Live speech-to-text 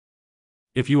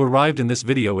If you arrived in this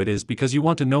video, it is because you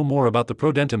want to know more about the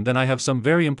Prodentim. Then I have some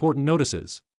very important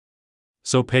notices.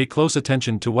 So pay close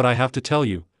attention to what I have to tell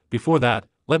you. Before that,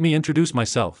 let me introduce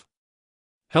myself.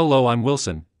 Hello, I'm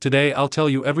Wilson. Today I'll tell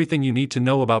you everything you need to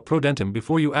know about Prodentim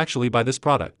before you actually buy this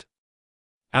product.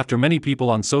 After many people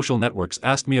on social networks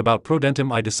asked me about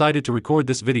Prodentim, I decided to record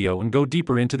this video and go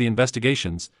deeper into the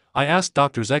investigations. I asked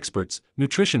doctors, experts,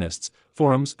 nutritionists,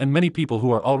 forums, and many people who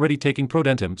are already taking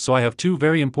Prodentim, so I have two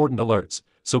very important alerts,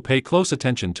 so pay close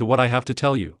attention to what I have to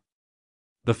tell you.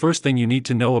 The first thing you need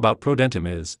to know about Prodentim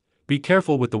is, be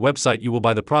careful with the website you will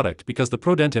buy the product, because the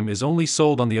Prodentim is only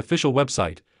sold on the official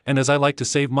website, and as I like to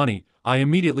save money, I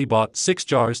immediately bought 6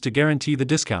 jars to guarantee the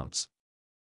discounts.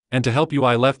 And to help you,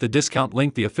 I left the discount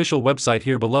link, the official website,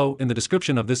 here below in the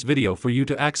description of this video for you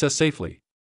to access safely.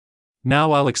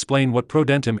 Now I'll explain what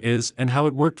Prodentim is and how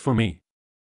it worked for me.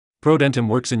 Prodentim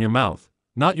works in your mouth,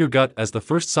 not your gut, as the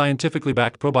first scientifically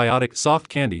backed probiotic soft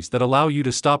candies that allow you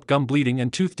to stop gum bleeding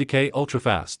and tooth decay ultra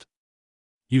fast.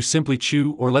 You simply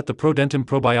chew or let the Prodentim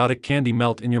probiotic candy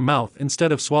melt in your mouth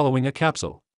instead of swallowing a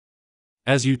capsule.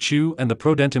 As you chew and the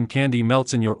Prodentim candy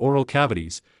melts in your oral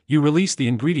cavities, you release the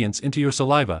ingredients into your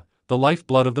saliva, the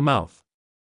lifeblood of the mouth.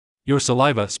 Your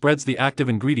saliva spreads the active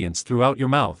ingredients throughout your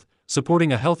mouth,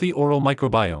 supporting a healthy oral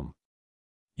microbiome.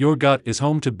 Your gut is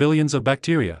home to billions of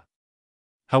bacteria.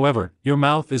 However, your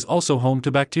mouth is also home to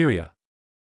bacteria.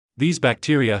 These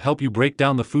bacteria help you break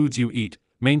down the foods you eat,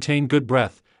 maintain good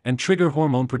breath, and trigger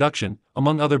hormone production,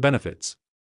 among other benefits.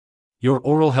 Your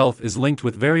oral health is linked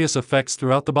with various effects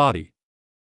throughout the body.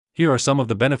 Here are some of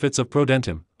the benefits of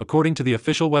Prodentim, according to the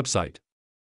official website.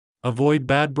 Avoid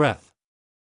bad breath.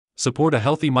 Support a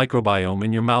healthy microbiome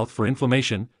in your mouth for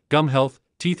inflammation, gum health,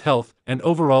 teeth health, and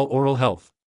overall oral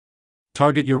health.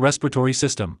 Target your respiratory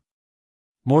system.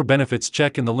 More benefits,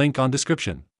 check in the link on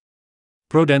description.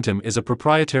 Prodentim is a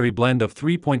proprietary blend of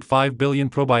 3.5 billion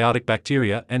probiotic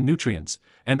bacteria and nutrients,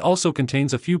 and also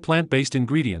contains a few plant-based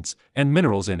ingredients and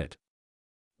minerals in it.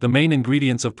 The main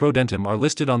ingredients of Prodentim are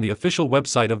listed on the official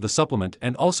website of the supplement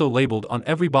and also labeled on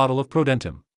every bottle of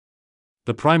Prodentim.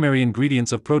 The primary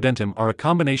ingredients of Prodentim are a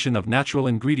combination of natural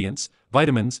ingredients,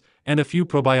 vitamins, and a few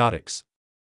probiotics.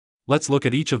 Let's look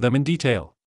at each of them in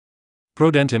detail.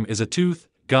 Prodentim is a tooth,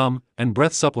 gum, and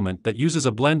breath supplement that uses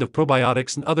a blend of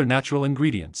probiotics and other natural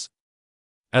ingredients.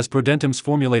 As Prodentim's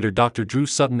formulator Dr. Drew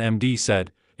Sutton MD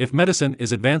said, "If medicine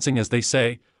is advancing as they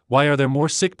say, why are there more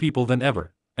sick people than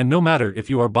ever? And no matter if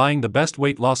you are buying the best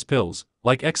weight loss pills,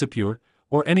 like Exipure,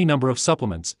 or any number of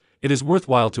supplements, it is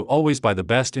worthwhile to always buy the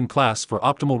best in class for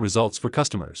optimal results for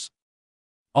customers."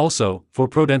 Also, for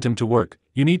Prodentim to work,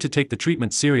 you need to take the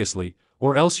treatment seriously,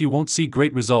 or else you won't see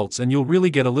great results and you'll really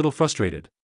get a little frustrated.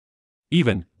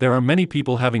 Even, there are many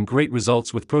people having great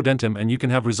results with Prodentim, and you can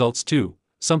have results too.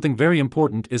 Something very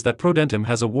important is that Prodentim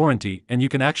has a warranty and you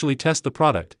can actually test the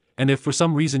product, and if for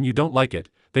some reason you don't like it,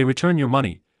 they return your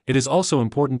money. It is also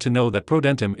important to know that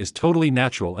Prodentim is totally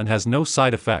natural and has no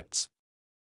side effects.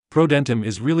 Prodentim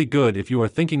is really good. If you are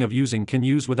thinking of using, can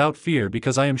use without fear,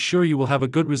 because I am sure you will have a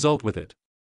good result with it.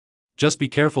 Just be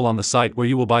careful on the site where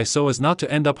you will buy so as not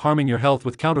to end up harming your health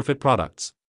with counterfeit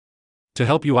products. To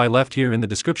help you, I left here in the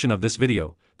description of this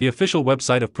video the official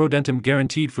website of Prodentim,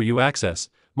 guaranteed for you access.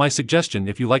 My suggestion,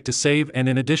 if you like to save and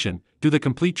in addition do the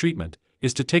complete treatment,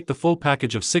 is to take the full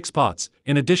package of 6 pots,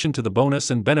 in addition to the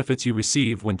bonus and benefits you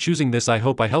receive when choosing this. I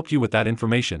hope I helped you with that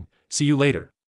information. See you later.